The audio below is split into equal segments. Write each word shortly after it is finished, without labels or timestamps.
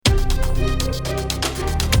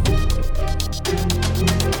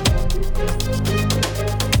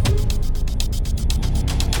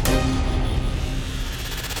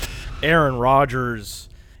Aaron Rodgers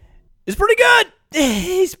is pretty good.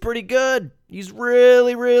 He's pretty good. He's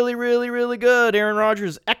really, really, really, really good. Aaron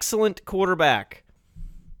Rodgers, excellent quarterback.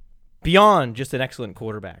 Beyond just an excellent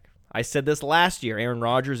quarterback. I said this last year. Aaron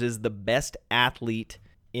Rodgers is the best athlete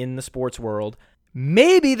in the sports world.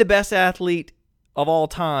 Maybe the best athlete of all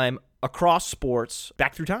time across sports,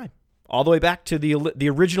 back through time. All the way back to the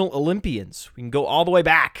original Olympians. We can go all the way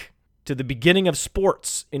back to the beginning of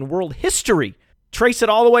sports in world history. Trace it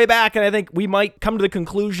all the way back, and I think we might come to the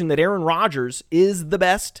conclusion that Aaron Rodgers is the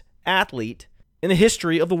best athlete in the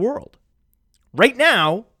history of the world. Right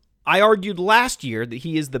now, I argued last year that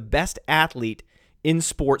he is the best athlete in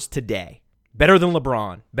sports today. Better than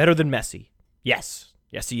LeBron, better than Messi. Yes,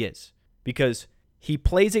 he is. Because he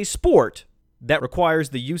plays a sport that requires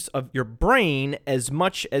the use of your brain as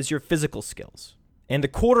much as your physical skills. And the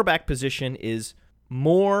quarterback position is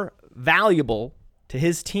more valuable to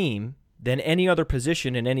his team than any other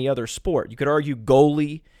position in any other sport. You could argue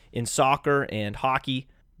goalie in soccer and hockey,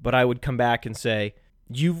 but I would come back and say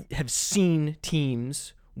you have seen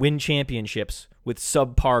teams win championships with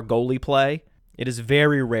subpar goalie play. It is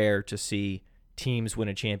very rare to see teams win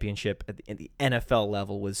a championship at the NFL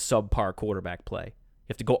level with subpar quarterback play.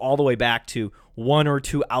 You have to go all the way back to one or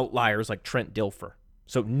two outliers like Trent Dilfer.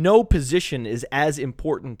 So no position is as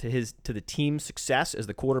important to the team's success as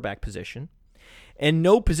the quarterback position. And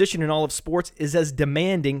no position in all of sports is as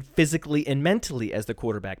demanding physically and mentally as the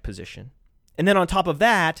quarterback position. And then on top of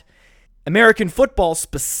that, American football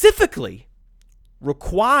specifically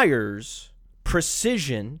requires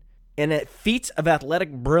precision and feats of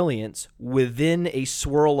athletic brilliance within a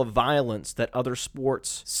swirl of violence that other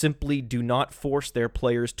sports simply do not force their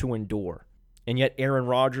players to endure. And yet Aaron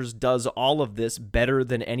Rodgers does all of this better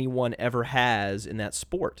than anyone ever has in that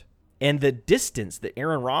sport. And the distance that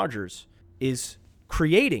Aaron Rodgers is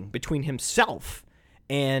creating between himself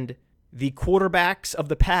and the quarterbacks of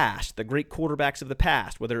the past, the great quarterbacks of the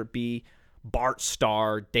past, whether it be Bart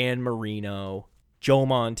Starr, Dan Marino, Joe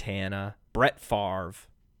Montana, Brett Favre,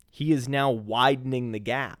 he is now widening the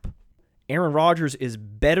gap. Aaron Rodgers is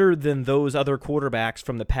better than those other quarterbacks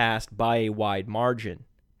from the past by a wide margin,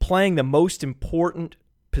 playing the most important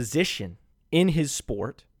position in his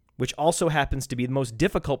sport, which also happens to be the most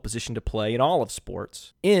difficult position to play in all of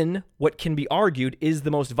sports, in what can be argued is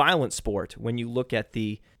the most violent sport when you look at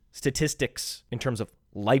the statistics in terms of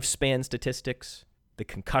lifespan statistics, the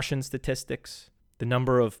concussion statistics, the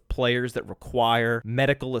number of players that require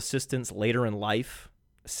medical assistance later in life,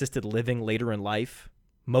 assisted living later in life.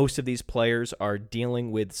 Most of these players are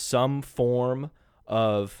dealing with some form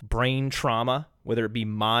of brain trauma, whether it be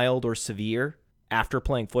mild or severe, after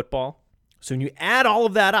playing football. So when you add all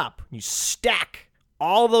of that up, you stack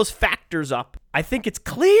all of those factors up, I think it's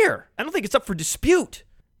clear. I don't think it's up for dispute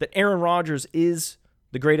that Aaron Rodgers is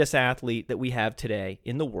the greatest athlete that we have today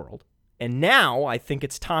in the world. And now I think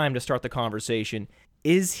it's time to start the conversation.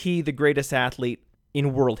 Is he the greatest athlete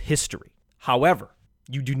in world history? However,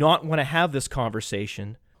 you do not want to have this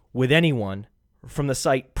conversation with anyone from the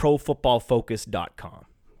site ProFootballFocus.com.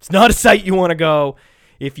 It's not a site you want to go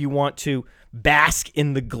if you want to bask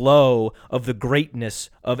in the glow of the greatness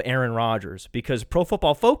of Aaron Rodgers, because Pro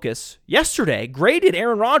Football Focus yesterday graded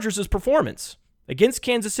Aaron Rodgers' performance against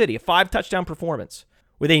Kansas City, a 5-touchdown performance,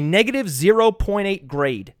 with a negative 0.8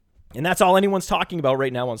 grade. And that's all anyone's talking about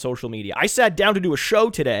right now on social media. I sat down to do a show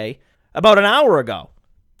today about an hour ago.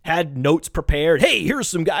 Had notes prepared. Hey, here's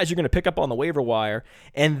some guys you're going to pick up on the waiver wire.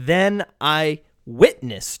 And then I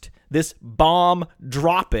witnessed this bomb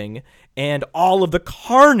dropping and all of the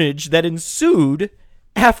carnage that ensued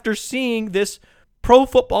after seeing this Pro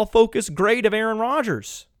Football Focus grade of Aaron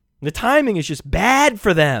Rodgers. The timing is just bad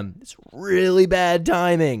for them. It's really bad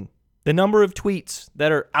timing. The number of tweets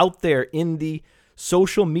that are out there in the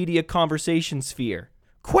social media conversation sphere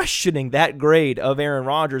questioning that grade of Aaron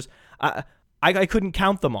Rodgers, I couldn't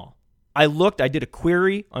count them all. I did a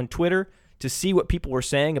query on Twitter to see what people were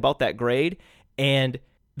saying about that grade, and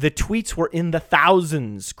the tweets were in the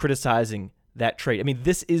thousands criticizing that trade. I mean,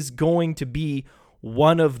 this is going to be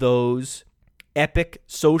one of those epic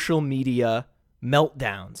social media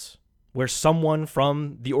meltdowns where someone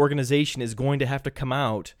from the organization is going to have to come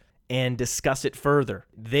out and discuss it further.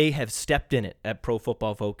 They have stepped in it at Pro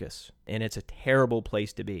Football Focus, and it's a terrible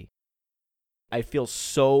place to be. I feel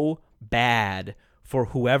so bad for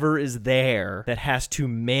whoever is there that has to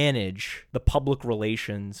manage the public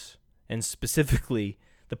relations, and specifically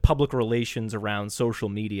the public relations around social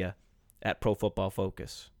media at Pro Football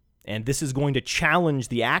Focus. And this is going to challenge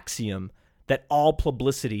the axiom that all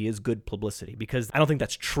publicity is good publicity, because I don't think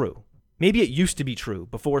that's true. Maybe it used to be true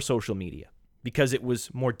before social media, because it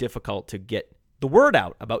was more difficult to get the word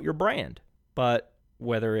out about your brand. But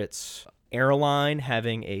whether it's airline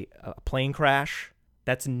having a plane crash,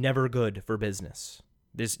 that's never good for business.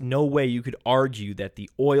 There's no way you could argue that the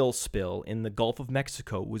oil spill in the Gulf of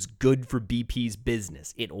Mexico was good for BP's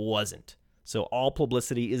business. It wasn't. So all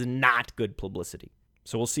publicity is not good publicity.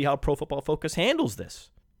 So we'll see how Pro Football Focus handles this,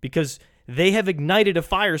 because they have ignited a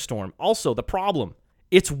firestorm. Also, the problem,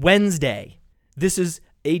 it's Wednesday. This is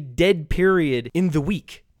a dead period in the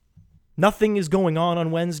week. Nothing is going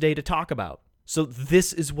on Wednesday to talk about. So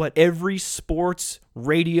this is what every sports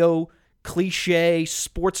radio cliche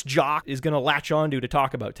sports jock is going to latch onto to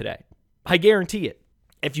talk about today. I guarantee it.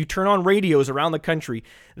 If you turn on radios around the country,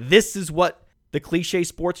 this is what the cliche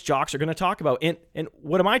sports jocks are going to talk about. And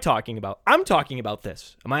what am I talking about? I'm talking about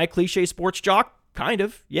this. Am I a cliche sports jock? Kind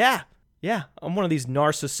of. Yeah. I'm one of these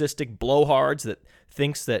narcissistic blowhards that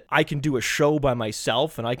thinks that I can do a show by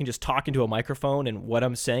myself and I can just talk into a microphone and what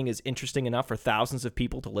I'm saying is interesting enough for thousands of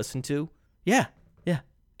people to listen to. Yeah.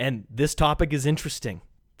 And this topic is interesting.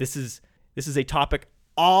 This is a topic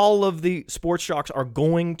all of the sports jocks are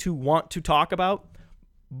going to want to talk about,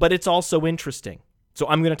 but it's also interesting. So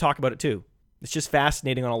I'm going to talk about it too. It's just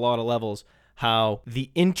fascinating on a lot of levels how the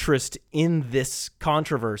interest in this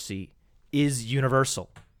controversy is universal.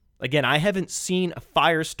 Again, I haven't seen a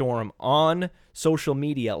firestorm on social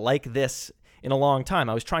media like this in a long time.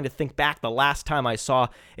 I was trying to think back the last time I saw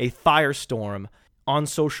a firestorm on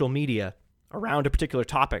social media around a particular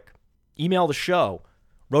topic. Email the show,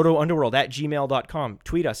 rotounderworld@gmail.com.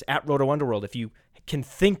 Tweet us @rotounderworld if you can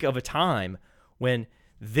think of a time when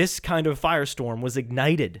this kind of firestorm was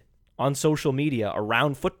ignited on social media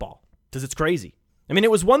around football, because it's crazy. I mean,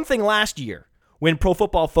 it was one thing last year when Pro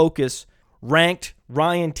Football Focus ranked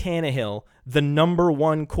Ryan Tannehill the number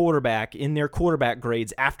 1 quarterback in their quarterback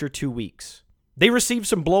grades after 2 weeks. They received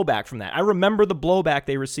some blowback from that. I remember the blowback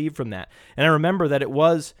they received from that. And I remember that it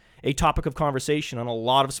was a topic of conversation on a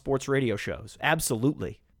lot of sports radio shows.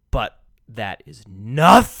 Absolutely. But that is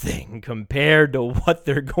nothing compared to what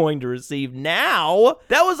they're going to receive now.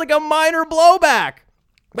 That was like a minor blowback.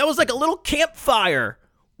 That was like a little campfire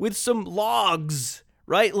with some logs,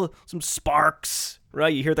 right? Some sparks,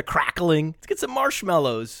 right? You hear the crackling. Let's get some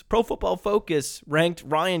marshmallows. Pro Football Focus ranked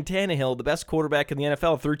Ryan Tannehill the best quarterback in the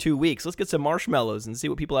NFL through 2 weeks. Let's get some marshmallows and see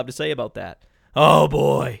what people have to say about that. Oh,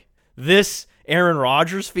 boy. This Aaron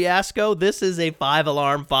Rodgers fiasco, this is a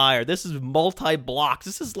 5-alarm fire. This is multi-blocks.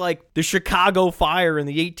 This is like the Chicago fire in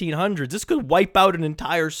the 1800s. This could wipe out an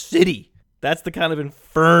entire city. That's the kind of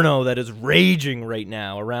inferno that is raging right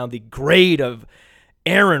now around the grade of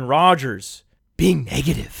Aaron Rodgers being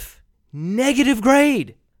negative. Negative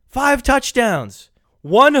grade. 5 touchdowns.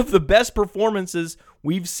 One of the best performances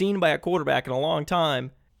we've seen by a quarterback in a long time.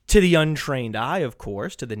 To the untrained eye, of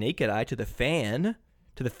course, to the naked eye, to the fan,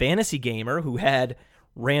 to the fantasy gamer who had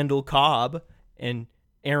Randall Cobb and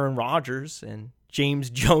Aaron Rodgers and James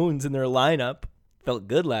Jones in their lineup. Felt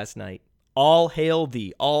good last night. All hail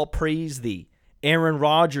thee, all praise thee. Aaron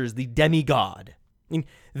Rodgers, the demigod. I mean,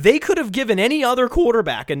 they could have given any other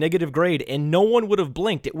quarterback a negative grade and no one would have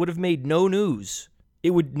blinked. It would have made no news.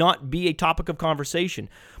 It would not be a topic of conversation.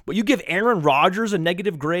 But you give Aaron Rodgers a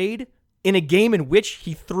negative grade in a game in which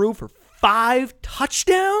he threw for 5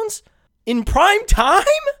 touchdowns in prime time?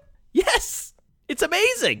 Yes, it's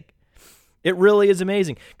amazing. It really is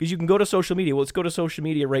amazing because you can go to social media. Well, let's go to social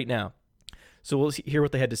media right now. So we'll hear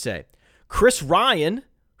what they had to say. Chris Ryan,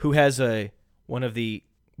 who has one of the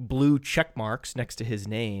blue check marks next to his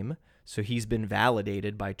name, so he's been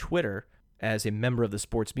validated by Twitter as a member of the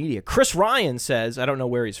sports media. Chris Ryan says, I don't know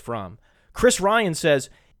where he's from. Chris Ryan says,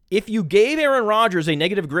 if you gave Aaron Rodgers a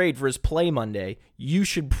negative grade for his play Monday, you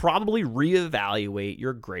should probably reevaluate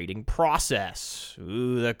your grading process.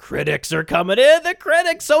 Ooh, the critics are coming in. The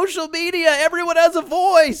critics, social media, everyone has a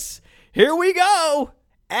voice. Here we go.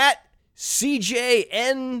 At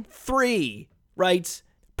CJN3 writes,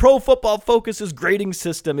 Pro Football Focus's grading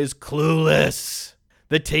system is clueless.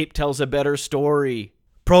 The tape tells a better story.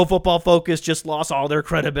 Pro Football Focus just lost all their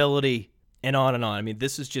credibility. And on and on. I mean,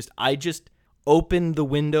 this is just, I just opened the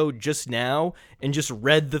window just now and just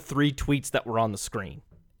read the 3 tweets that were on the screen.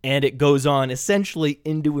 And it goes on essentially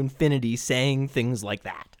into infinity saying things like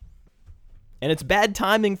that. And it's bad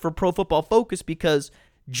timing for Pro Football Focus because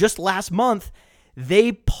just last month,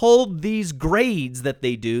 they pulled these grades that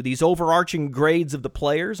they do, these overarching grades of the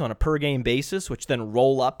players on a per-game basis, which then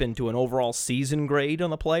roll up into an overall season grade on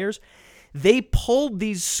the players. They pulled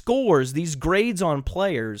these scores, these grades on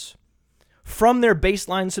players from their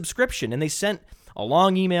baseline subscription, and they sent a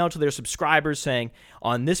long email to their subscribers saying,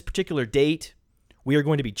 on this particular date, we are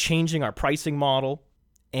going to be changing our pricing model,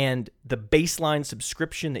 and the baseline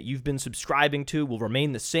subscription that you've been subscribing to will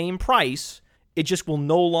remain the same price. It just will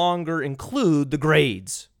no longer include the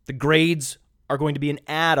grades. The grades are going to be an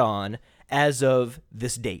add-on as of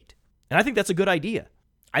this date. And I think that's a good idea.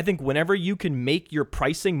 I think whenever you can make your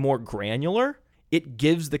pricing more granular, it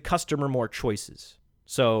gives the customer more choices.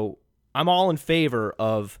 So I'm all in favor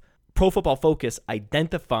of Pro Football Focus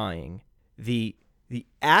identifying the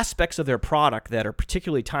aspects of their product that are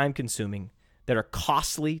particularly time-consuming, that are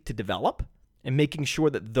costly to develop, and making sure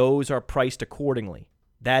that those are priced accordingly.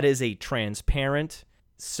 That is a transparent,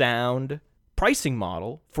 sound pricing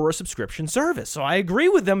model for a subscription service. So I agree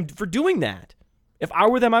with them for doing that. If I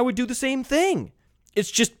were them, I would do the same thing.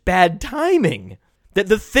 It's just bad timing that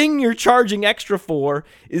the thing you're charging extra for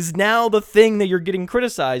is now the thing that you're getting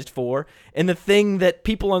criticized for, and the thing that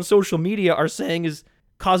people on social media are saying is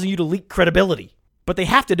causing you to leak credibility. But they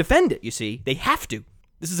have to defend it, you see. They have to.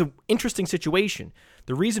 This is an interesting situation.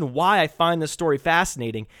 The reason why I find this story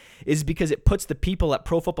fascinating is because it puts the people at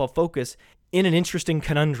Pro Football Focus in an interesting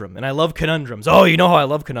conundrum. And I love conundrums. Oh, you know how I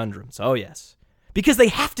love conundrums. Oh, yes. Because they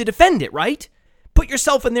have to defend it, right? Put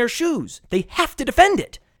yourself in their shoes. They have to defend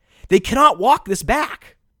it. They cannot walk this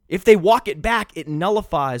back. If they walk it back, it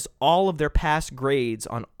nullifies all of their past grades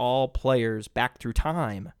on all players back through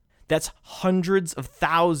time. That's hundreds of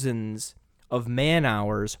thousands of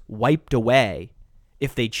man-hours wiped away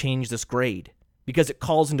if they change this grade, because it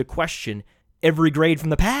calls into question every grade from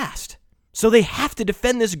the past. So they have to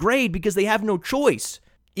defend this grade because they have no choice.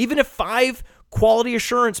 Even if 5 quality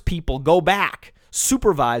assurance people go back,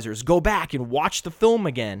 supervisors go back and watch the film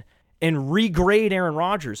again and regrade Aaron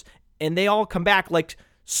Rodgers, and they all come back like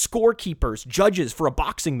scorekeepers, judges for a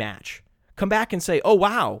boxing match, come back and say, oh,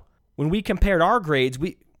 wow, when we compared our grades,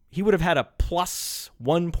 he would have had a plus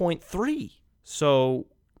 1.3. So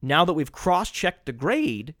now that we've cross-checked the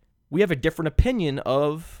grade, we have a different opinion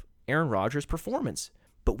of Aaron Rodgers' performance.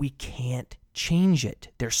 But we can't change it.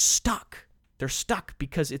 They're stuck. They're stuck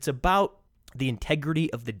because it's about the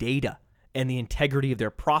integrity of the data and the integrity of their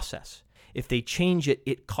process. If they change it,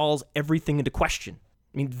 it calls everything into question.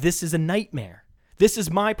 I mean, this is a nightmare. This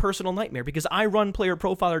is my personal nightmare because I run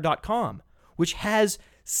PlayerProfiler.com, which has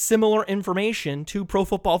similar information to Pro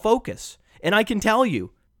Football Focus. And I can tell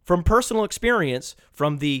you from personal experience,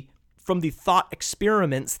 from the thought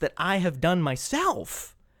experiments that I have done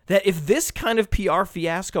myself, that if this kind of PR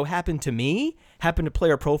fiasco happened to me, happened to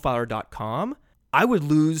PlayerProfiler.com, I would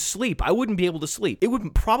lose sleep. I wouldn't be able to sleep. It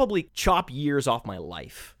would probably chop years off my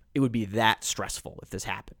life. It would be that stressful if this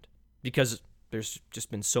happened, because there's just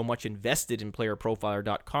been so much invested in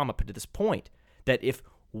PlayerProfiler.com up to this point that if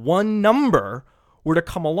one number were to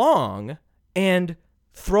come along and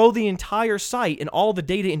throw the entire site and all the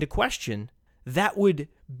data into question, that would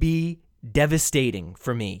be devastating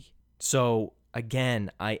for me. So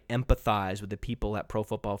again, I empathize with the people at Pro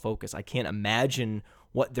Football Focus. I can't imagine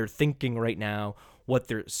what they're thinking right now, what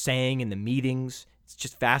they're saying in the meetings. It's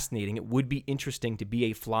just fascinating. It would be interesting to be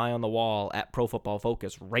a fly on the wall at Pro Football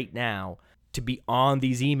Focus right now, to be on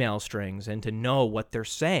these email strings and to know what they're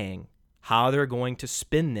saying, how they're going to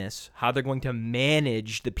spin this, how they're going to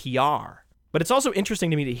manage the PR. But it's also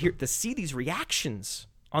interesting to me to see these reactions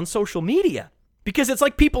on social media, because it's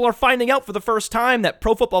like people are finding out for the first time that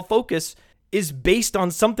Pro Football Focus is based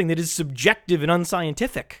on something that is subjective and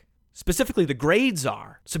unscientific. Specifically, the grades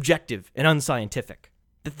are subjective and unscientific.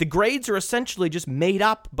 That the grades are essentially just made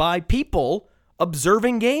up by people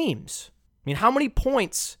observing games. I mean, how many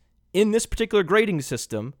points in this particular grading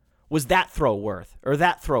system was that throw worth, or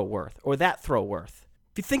that throw worth, or that throw worth?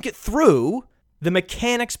 If you think it through, the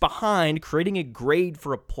mechanics behind creating a grade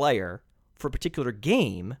for a player for a particular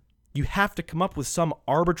game, you have to come up with some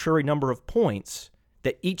arbitrary number of points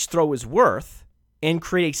that each throw is worth and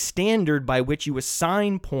create a standard by which you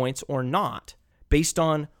assign points or not based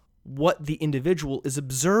on what the individual is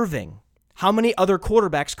observing. How many other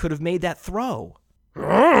quarterbacks could have made that throw?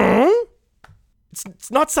 It's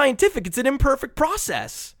not scientific. It's an imperfect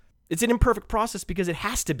process. It's an imperfect process because it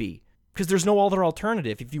has to be, because there's no other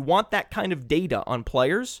alternative. If you want that kind of data on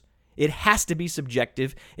players, it has to be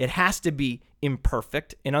subjective. It has to be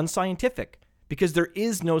imperfect and unscientific, because there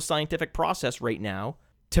is no scientific process right now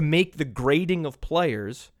to make the grading of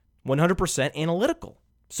players 100% analytical.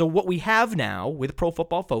 So what we have now with Pro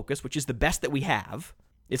Football Focus, which is the best that we have,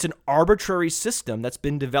 it's an arbitrary system that's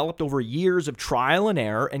been developed over years of trial and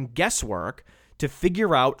error and guesswork to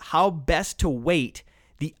figure out how best to weight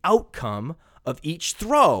the outcome of each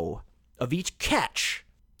throw, of each catch,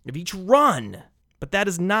 of each run. But that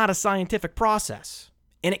is not a scientific process.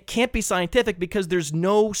 And it can't be scientific because there's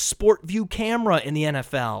no sport view camera in the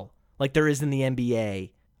NFL like there is in the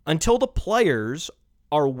NBA. Until the players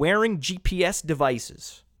are wearing GPS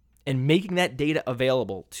devices and making that data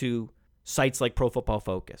available to sites like Pro Football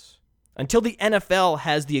Focus. Until the NFL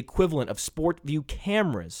has the equivalent of SportView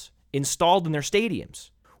cameras installed in their stadiums,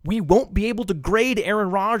 we won't be able to grade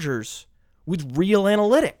Aaron Rodgers with real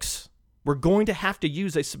analytics. We're going to have to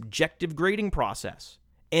use a subjective grading process.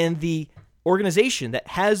 And the organization that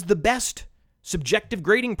has the best subjective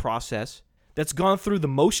grading process, that's gone through the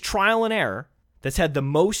most trial and error, that's had the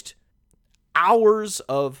most hours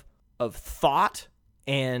of thought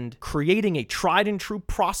and creating a tried and true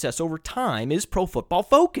process over time, is Pro Football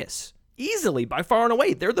Focus. Easily, by far and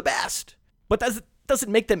away, they're the best. But that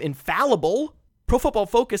doesn't make them infallible. Pro Football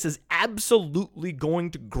Focus is absolutely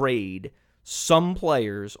going to grade some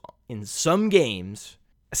players in some games,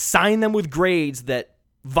 assign them with grades that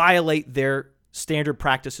violate their standard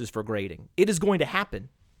practices for grading. It is going to happen.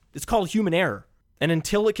 It's called human error. And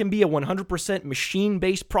until it can be a 100%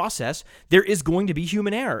 machine-based process, there is going to be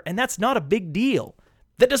human error. And that's not a big deal.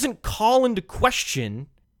 That doesn't call into question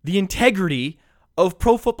the integrity of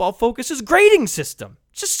Pro Football Focus's grading system.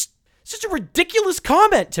 It's just a ridiculous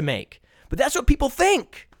comment to make. But that's what people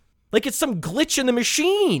think. Like it's some glitch in the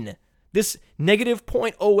machine. This negative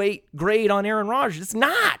 0.08 grade on Aaron Rodgers. It's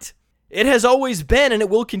not. It has always been, and it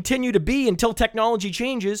will continue to be until technology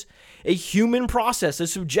changes, a human process, a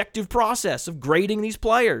subjective process of grading these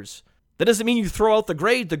players. That doesn't mean you throw out the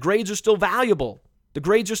grade. The grades are still valuable. The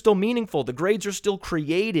grades are still meaningful. The grades are still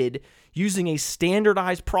created using a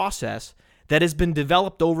standardized process that has been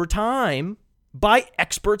developed over time by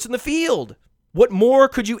experts in the field. What more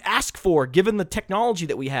could you ask for given the technology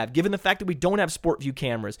that we have, given the fact that we don't have SportView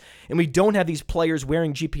cameras and we don't have these players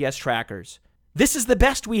wearing GPS trackers? This is the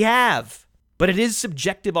best we have, but it is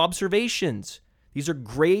subjective observations. These are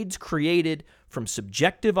grades created from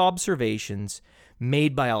subjective observations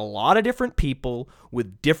made by a lot of different people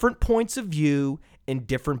with different points of view and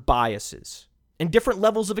different biases and different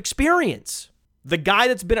levels of experience. The guy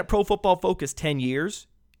that's been at Pro Football Focus 10 years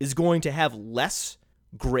is going to have less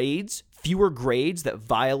grades, fewer grades that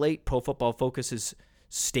violate Pro Football Focus's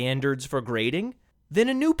standards for grading than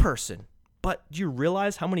a new person. But do you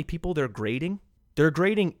realize how many people they're grading? They're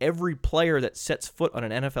grading every player that sets foot on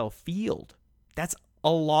an NFL field. That's a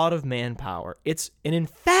lot of manpower. It's an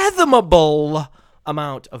unfathomable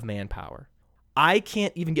amount of manpower. I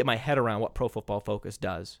can't even get my head around what Pro Football Focus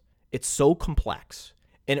does. It's so complex,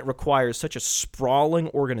 and it requires such a sprawling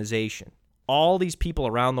organization. All these people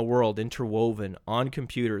around the world interwoven on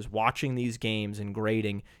computers, watching these games and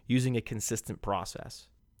grading using a consistent process.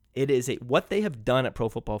 What they have done at Pro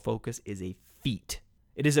Football Focus is a feat.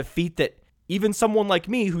 It is a feat that even someone like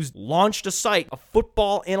me who's launched a site, a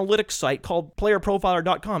football analytics site called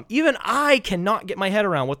playerprofiler.com, even I cannot get my head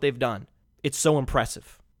around what they've done. It's so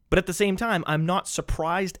impressive. But at the same time, I'm not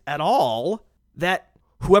surprised at all that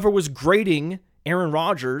whoever was grading Aaron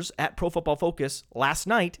Rodgers at Pro Football Focus last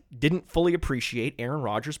night didn't fully appreciate Aaron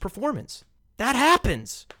Rodgers' performance. That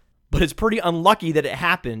happens. But it's pretty unlucky that it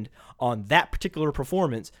happened on that particular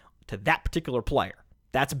performance to that particular player.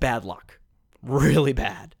 That's bad luck. Really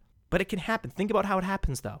bad. But it can happen. Think about how it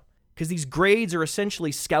happens, though. Because these grades are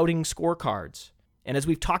essentially scouting scorecards. And as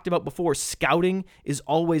we've talked about before, scouting is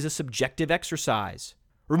always a subjective exercise.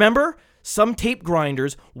 Remember, some tape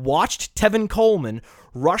grinders watched Tevin Coleman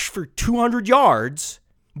rush for 200 yards,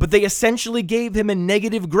 but they essentially gave him a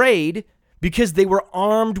negative grade because they were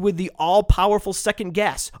armed with the all-powerful second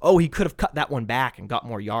guess. Oh, he could have cut that one back and got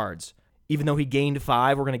more yards. Even though he gained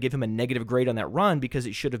 5, we're going to give him a negative grade on that run because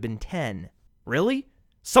it should have been 10. Really?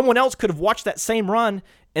 Someone else could have watched that same run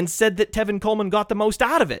and said that Tevin Coleman got the most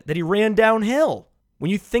out of it, that he ran downhill. When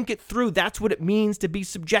you think it through, that's what it means to be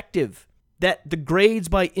subjective. That the grades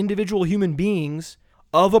by individual human beings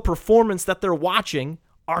of a performance that they're watching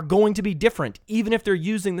are going to be different, even if they're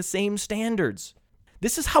using the same standards.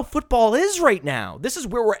 This is how football is right now. This is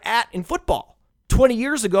where we're at in football. 20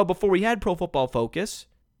 years ago, before we had Pro Football Focus,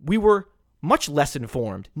 we were much less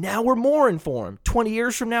informed. Now we're more informed. 20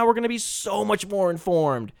 years from now, we're going to be so much more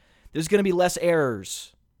informed. There's going to be less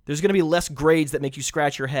errors. There's going to be less grades that make you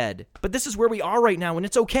scratch your head. But this is where we are right now, and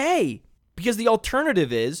it's okay. Because the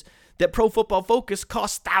alternative is that Pro Football Focus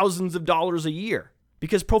costs thousands of dollars a year.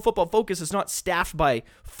 Because Pro Football Focus is not staffed by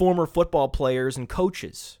former football players and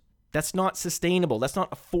coaches. That's not sustainable. That's not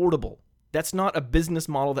affordable. That's not a business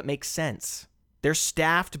model that makes sense. They're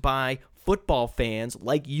staffed by football fans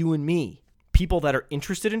like you and me. People that are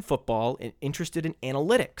interested in football and interested in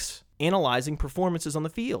analytics, analyzing performances on the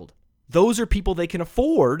field. Those are people they can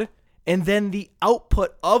afford, and then the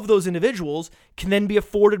output of those individuals can then be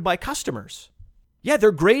afforded by customers. Yeah,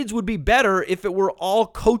 their grades would be better if it were all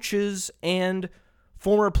coaches and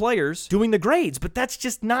former players doing the grades, but that's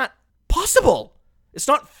just not possible. It's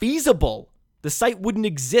not feasible. The site wouldn't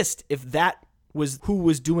exist if that was who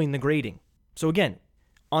was doing the grading. So again,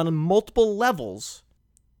 on multiple levels,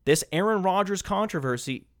 this Aaron Rodgers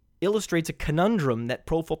controversy illustrates a conundrum that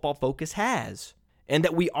Pro Football Focus has, and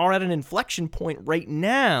that we are at an inflection point right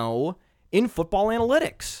now in football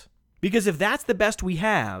analytics. Because if that's the best we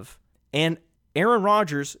have, and Aaron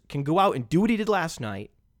Rodgers can go out and do what he did last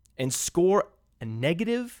night and score a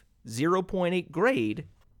negative 0.8 grade,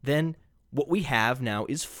 then what we have now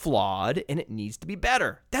is flawed and it needs to be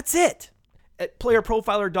better. That's it. At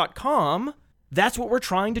playerprofiler.com, that's what we're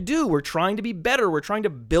trying to do. We're trying to be better. We're trying to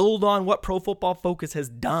build on what Pro Football Focus has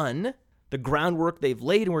done, the groundwork they've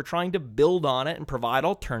laid, and we're trying to build on it and provide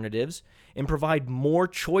alternatives and provide more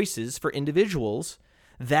choices for individuals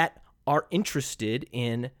that are interested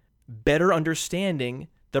in better understanding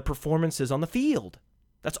the performances on the field.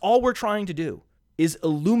 That's all we're trying to do, is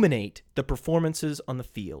illuminate the performances on the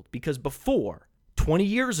field. Because before, 20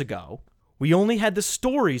 years ago, we only had the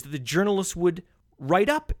stories that the journalists would write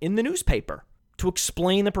up in the newspaper to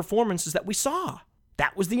explain the performances that we saw.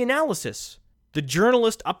 That was the analysis. The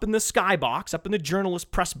journalist up in the skybox, up in the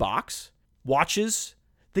journalist press box, watches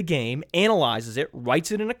the game, analyzes it,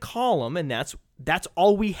 writes it in a column, and that's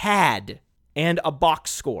all we had. And a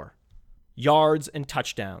box score. Yards and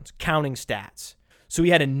touchdowns, counting stats. So we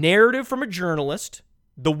had a narrative from a journalist,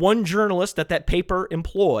 the one journalist that paper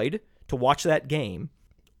employed to watch that game,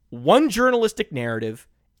 one journalistic narrative,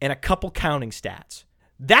 and a couple counting stats.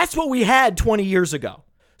 That's what we had 20 years ago.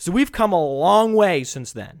 So we've come a long way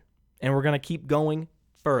since then, and we're going to keep going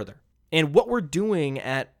further. And what we're doing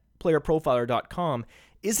at playerprofiler.com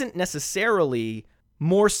isn't necessarily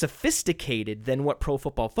more sophisticated than what Pro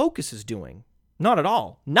Football Focus is doing. Not at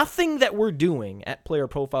all. Nothing that we're doing at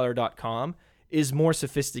playerprofiler.com is more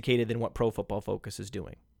sophisticated than what Pro Football Focus is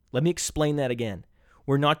doing. Let me explain that again.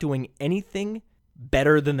 We're not doing anything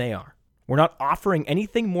better than they are. We're not offering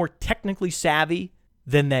anything more technically savvy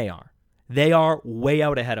than they are. They are way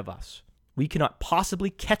out ahead of us. We cannot possibly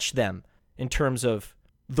catch them in terms of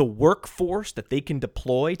the workforce that they can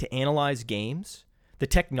deploy to analyze games, the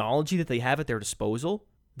technology that they have at their disposal.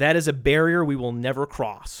 That is a barrier we will never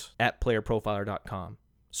cross at playerprofiler.com.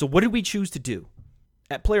 So what did we choose to do?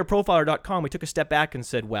 At playerprofiler.com, we took a step back and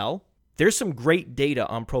said, well, there's some great data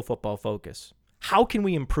on Pro Football Focus. How can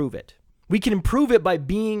we improve it? We can improve it by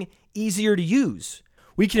being easier to use.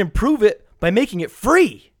 We can improve it by making it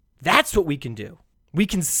free. That's what we can do. We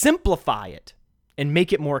can simplify it and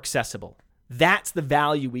make it more accessible. That's the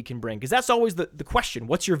value we can bring. Because that's always the question.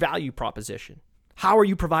 What's your value proposition? How are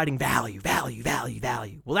you providing value?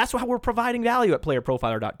 Well, that's how we're providing value at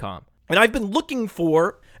playerprofiler.com. And I've been looking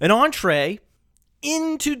for an entree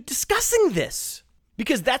into discussing this,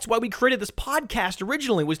 because that's why we created this podcast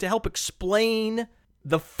originally, was to help explain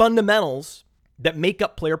the fundamentals that make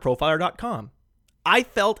up playerprofiler.com. I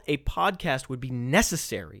felt a podcast would be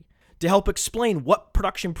necessary to help explain what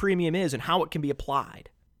production premium is and how it can be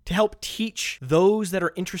applied, to help teach those that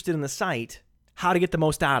are interested in the site how to get the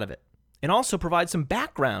most out of it, and also provide some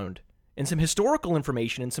background and some historical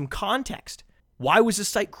information and some context. Why was this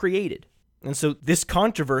site created? And so this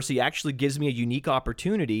controversy actually gives me a unique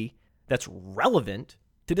opportunity that's relevant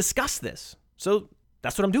to discuss this. So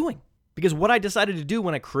that's what I'm doing. Because what I decided to do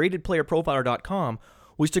when I created playerprofiler.com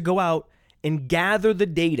was to go out and gather the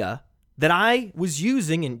data that I was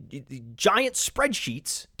using in giant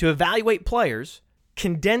spreadsheets to evaluate players,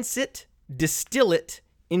 condense it, distill it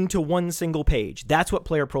into one single page. That's what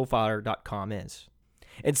playerprofiler.com is.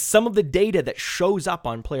 And some of the data that shows up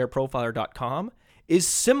on playerprofiler.com is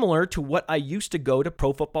similar to what I used to go to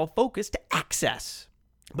Pro Football Focus to access.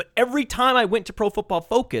 But every time I went to Pro Football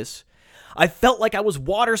Focus, I felt like I was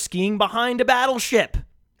water skiing behind a battleship.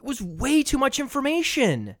 It was way too much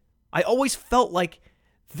information. I always felt like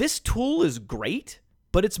this tool is great,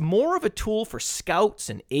 but it's more of a tool for scouts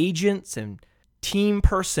and agents and team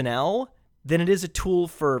personnel than it is a tool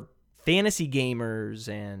for fantasy gamers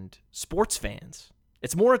and sports fans.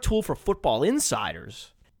 It's more a tool for football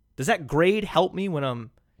insiders. Does that grade help me when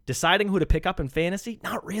I'm deciding who to pick up in fantasy?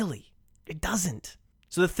 Not really. It doesn't.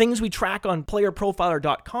 So the things we track on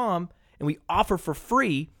playerprofiler.com and we offer for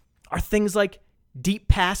free are things like deep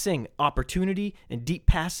passing opportunity and deep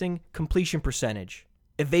passing completion percentage,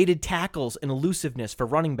 evaded tackles and elusiveness for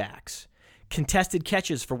running backs, contested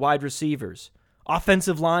catches for wide receivers,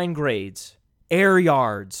 offensive line grades, air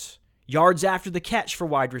yards, yards after the catch for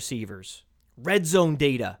wide receivers, red zone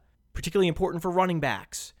data, particularly important for running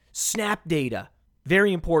backs, snap data,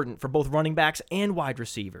 very important for both running backs and wide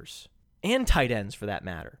receivers, and tight ends for that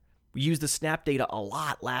matter. We used the snap data a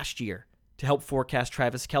lot last year to help forecast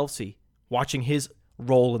Travis Kelce, watching his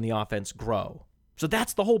role in the offense grow. So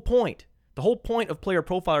that's the whole point. The whole point of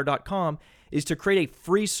playerprofiler.com is to create a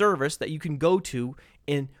free service that you can go to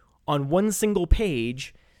and on one single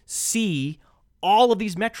page see all of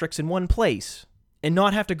these metrics in one place and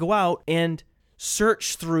not have to go out and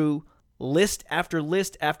search through list after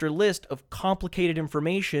list after list of complicated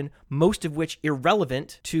information, most of which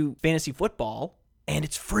irrelevant to fantasy football, and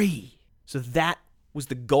it's free. So that was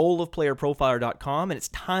the goal of playerprofiler.com, and it's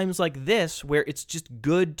times like this where it's just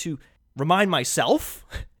good to remind myself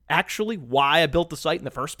actually why I built the site in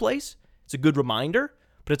the first place. It's a good reminder,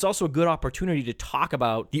 but it's also a good opportunity to talk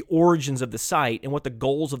about the origins of the site and what the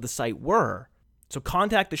goals of the site were. So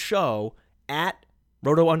contact the show at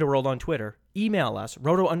RotoUnderworld on Twitter. Email us,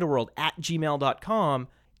 rotounderworld@gmail.com.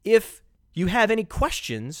 If you have any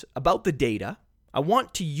questions about the data, I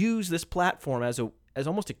want to use this platform as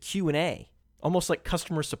almost a Q&A, almost like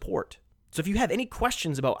customer support. So if you have any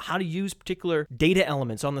questions about how to use particular data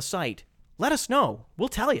elements on the site, let us know. We'll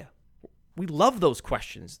tell you. We love those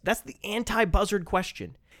questions. That's the anti-buzzard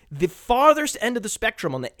question. The farthest end of the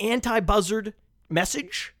spectrum on the anti-buzzard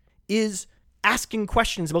message is asking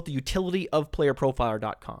questions about the utility of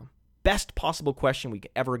playerprofiler.com. Best possible question we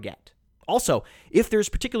could ever get. Also, if there's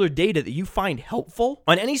particular data that you find helpful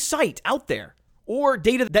on any site out there, or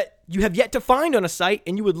data that you have yet to find on a site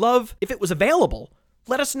and you would love if it was available,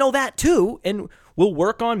 let us know that too, and we'll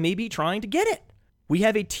work on maybe trying to get it. We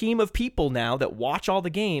have a team of people now that watch all the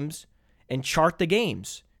games and chart the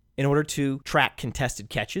games in order to track contested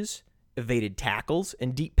catches, evaded tackles,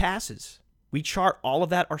 and deep passes. We chart all of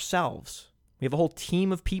that ourselves. We have a whole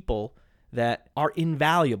team of people that are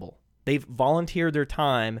invaluable. They've volunteered their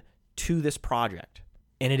time to this project,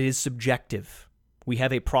 and it is subjective. We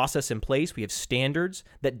have a process in place. We have standards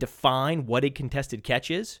that define what a contested catch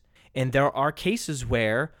is, and there are cases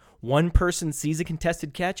where one person sees a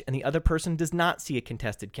contested catch and the other person does not see a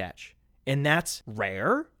contested catch. And that's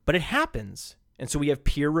rare, but it happens. And so we have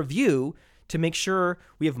peer review to make sure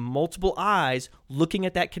we have multiple eyes looking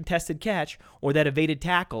at that contested catch or that evaded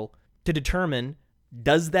tackle to determine,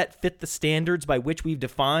 does that fit the standards by which we've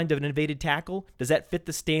defined an evaded tackle? Does that fit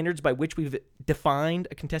the standards by which we've defined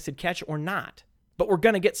a contested catch or not? But we're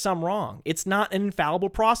going to get some wrong. It's not an infallible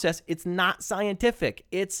process. It's not scientific.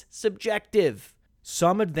 It's subjective.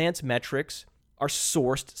 Some advanced metrics are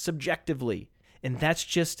sourced subjectively, and that's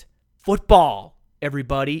just football,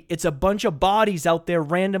 everybody. It's a bunch of bodies out there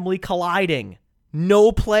randomly colliding.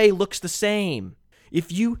 No play looks the same.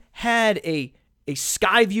 If you had a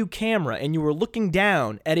Skyview camera and you were looking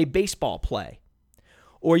down at a baseball play,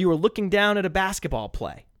 or you were looking down at a basketball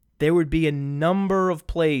play, there would be a number of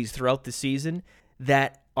plays throughout the season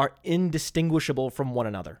that are indistinguishable from one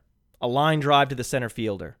another. A line drive to the center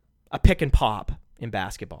fielder, a pick and pop in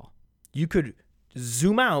basketball. You could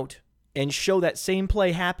zoom out and show that same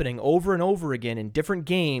play happening over and over again in different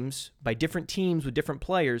games by different teams with different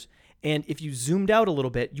players, and if you zoomed out a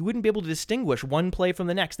little bit, you wouldn't be able to distinguish one play from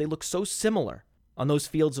the next. They look so similar on those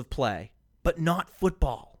fields of play, but not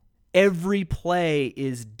football. Every play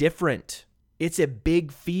is different. It's a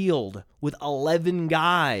big field with 11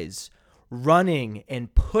 guys running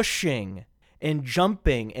and pushing and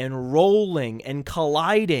jumping and rolling and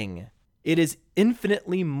colliding. It is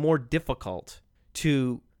infinitely more difficult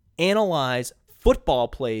to analyze football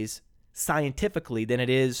plays scientifically than it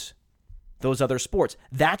is those other sports.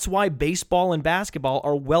 That's why baseball and basketball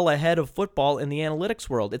are well ahead of football in the analytics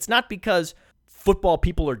world. It's not because football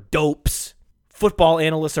people are dopes. Football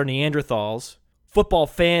analysts are Neanderthals. Football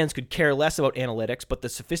fans could care less about analytics, but the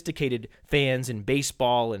sophisticated fans in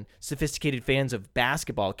baseball and sophisticated fans of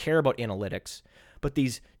basketball care about analytics. But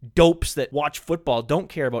these dopes that watch football don't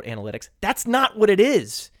care about analytics. That's not what it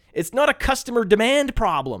is. It's not a customer demand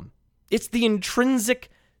problem. It's the intrinsic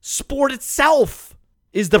sport itself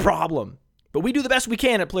is the problem. But we do the best we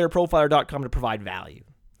can at playerprofiler.com to provide value.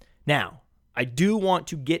 Now, I do want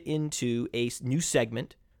to get into a new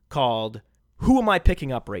segment called Who Am I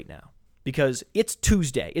Picking Up Right Now? Because it's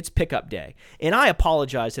Tuesday, it's pickup day. And I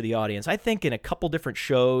apologize to the audience. I think in a couple different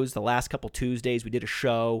shows, the last couple Tuesdays, we did a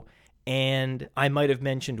show, and I might have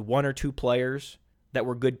mentioned one or two players that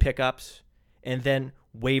were good pickups, and then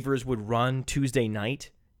waivers would run Tuesday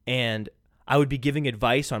night, and I would be giving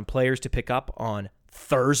advice on players to pick up on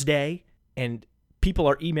Thursday, and people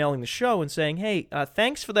are emailing the show and saying, hey,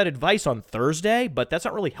 thanks for that advice on Thursday, but that's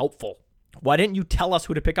not really helpful. Why didn't you tell us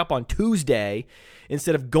who to pick up on Tuesday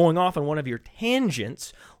instead of going off on one of your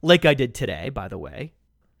tangents, like I did today, by the way?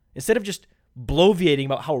 Instead of just bloviating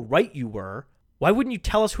about how right you were, why wouldn't you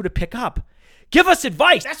tell us who to pick up? Give us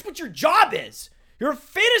advice. That's what your job is. You're a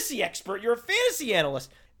fantasy expert. You're a fantasy analyst.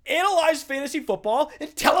 Analyze fantasy football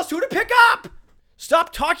and tell us who to pick up.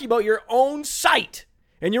 Stop talking about your own site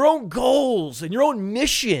and your own goals and your own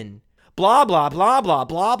mission. Blah, blah, blah, blah,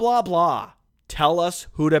 blah, blah, blah. Tell us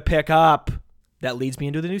who to pick up. That leads me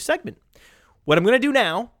into the new segment. What I'm going to do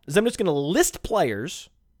now is I'm just going to list players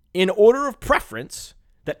in order of preference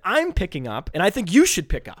that I'm picking up and I think you should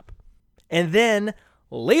pick up. And then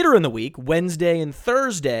later in the week, Wednesday and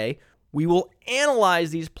Thursday, we will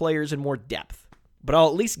analyze these players in more depth. But I'll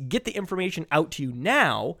at least get the information out to you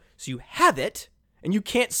now so you have it, and you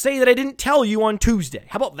can't say that I didn't tell you on Tuesday.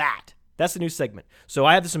 How about that? That's the new segment. So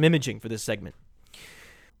I have some imaging for this segment.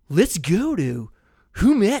 Let's go to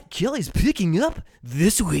who Matt Kelly's picking up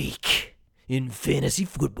this week in fantasy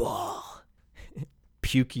football.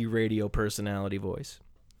 Pukey radio personality voice.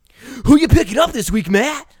 Who you picking up this week,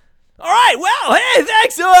 Matt? All right, well, hey,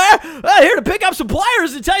 thanks. I'm here to pick up some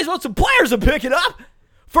players and tell you about some players I'm picking up.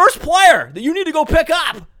 First player that you need to go pick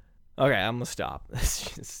up. Okay, I'm going to stop.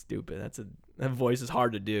 That's just stupid. That voice is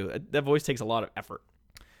hard to do. That voice takes a lot of effort.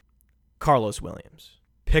 Carlos Williams.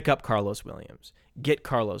 Pick up Carlos Williams. Get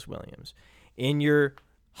Carlos Williams. In your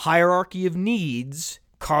hierarchy of needs,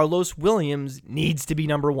 Carlos Williams needs to be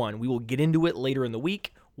number one. We will get into it later in the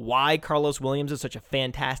week. Why Carlos Williams is such a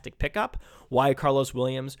fantastic pickup. Why Carlos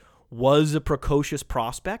Williams was a precocious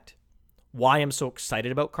prospect. Why I'm so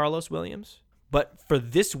excited about Carlos Williams. But for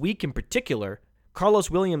this week in particular, Carlos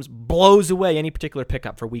Williams blows away any particular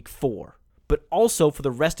pickup for week 4. But also for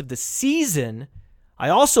the rest of the season, I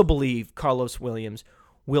also believe Carlos Williams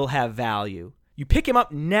will have value. You pick him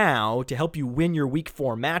up now to help you win your week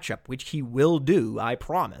 4 matchup, which he will do, I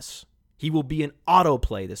promise. He will be an auto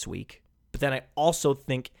play this week. But then I also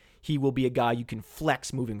think he will be a guy you can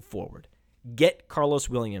flex moving forward. Get Carlos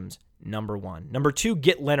Williams, number 1. Number 2,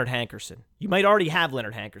 get Leonard Hankerson. You might already have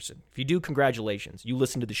Leonard Hankerson. If you do, congratulations. You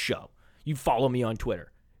listen to the show. You follow me on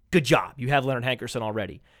Twitter. Good job. You have Leonard Hankerson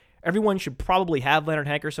already. Everyone should probably have Leonard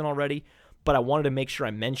Hankerson already, but I wanted to make sure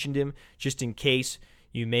I mentioned him just in case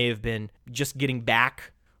you may have been just getting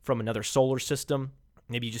back from another solar system.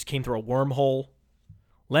 Maybe you just came through a wormhole.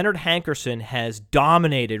 Leonard Hankerson has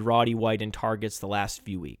dominated Roddy White in targets the last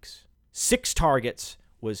few weeks. 6 targets,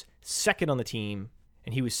 was second on the team,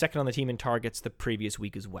 and he was second on the team in targets the previous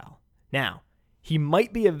week as well. Now, he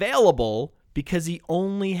might be available because he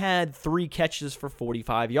only had 3 catches for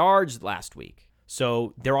 45 yards last week.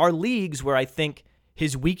 So there are leagues where I think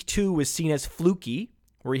his week 2 was seen as fluky,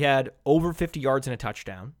 where he had over 50 yards and a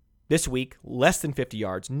touchdown. This week, less than 50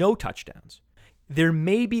 yards, no touchdowns. There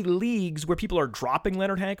may be leagues where people are dropping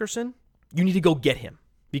Leonard Hankerson. You need to go get him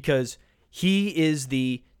because he is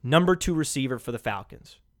the number 2 receiver for the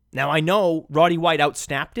Falcons. Now, I know Roddy White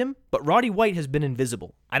outsnapped him, but Roddy White has been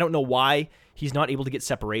invisible. I don't know why he's not able to get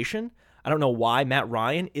separation. I don't know why Matt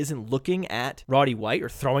Ryan isn't looking at Roddy White or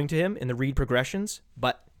throwing to him in the read progressions,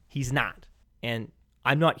 but he's not. And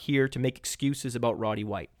I'm not here to make excuses about Roddy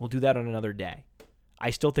White. We'll do that on another day. I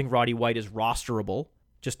still think Roddy White is rosterable,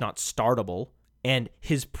 just not startable, and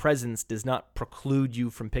his presence does not preclude you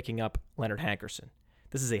from picking up Leonard Hankerson.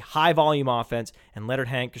 This is a high-volume offense, and Leonard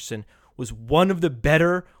Hankerson was one of the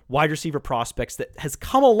better wide receiver prospects that has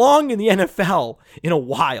come along in the NFL in a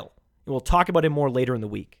while. And we'll talk about him more later in the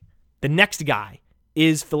week. The next guy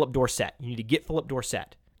is Philip Dorsett. You need to get Philip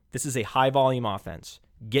Dorsett. This is a high-volume offense.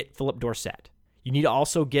 Get Philip Dorsett. You need to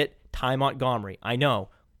also get Ty Montgomery. I know,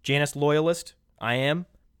 Janus loyalist, I am,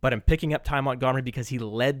 but I'm picking up Ty Montgomery because he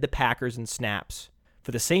led the Packers in snaps.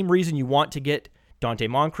 For the same reason you want to get Dante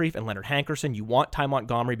Moncrief and Leonard Hankerson, you want Ty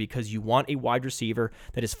Montgomery because you want a wide receiver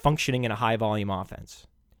that is functioning in a high-volume offense.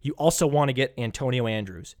 You also want to get Antonio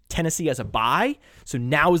Andrews. Tennessee has a bye, so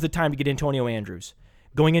now is the time to get Antonio Andrews.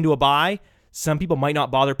 Going into a bye, some people might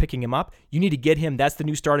not bother picking him up. You need to get him. That's the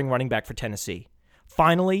new starting running back for Tennessee.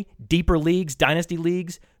 Finally, deeper leagues, dynasty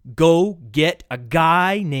leagues, go get a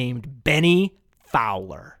guy named Benny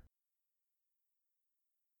Fowler.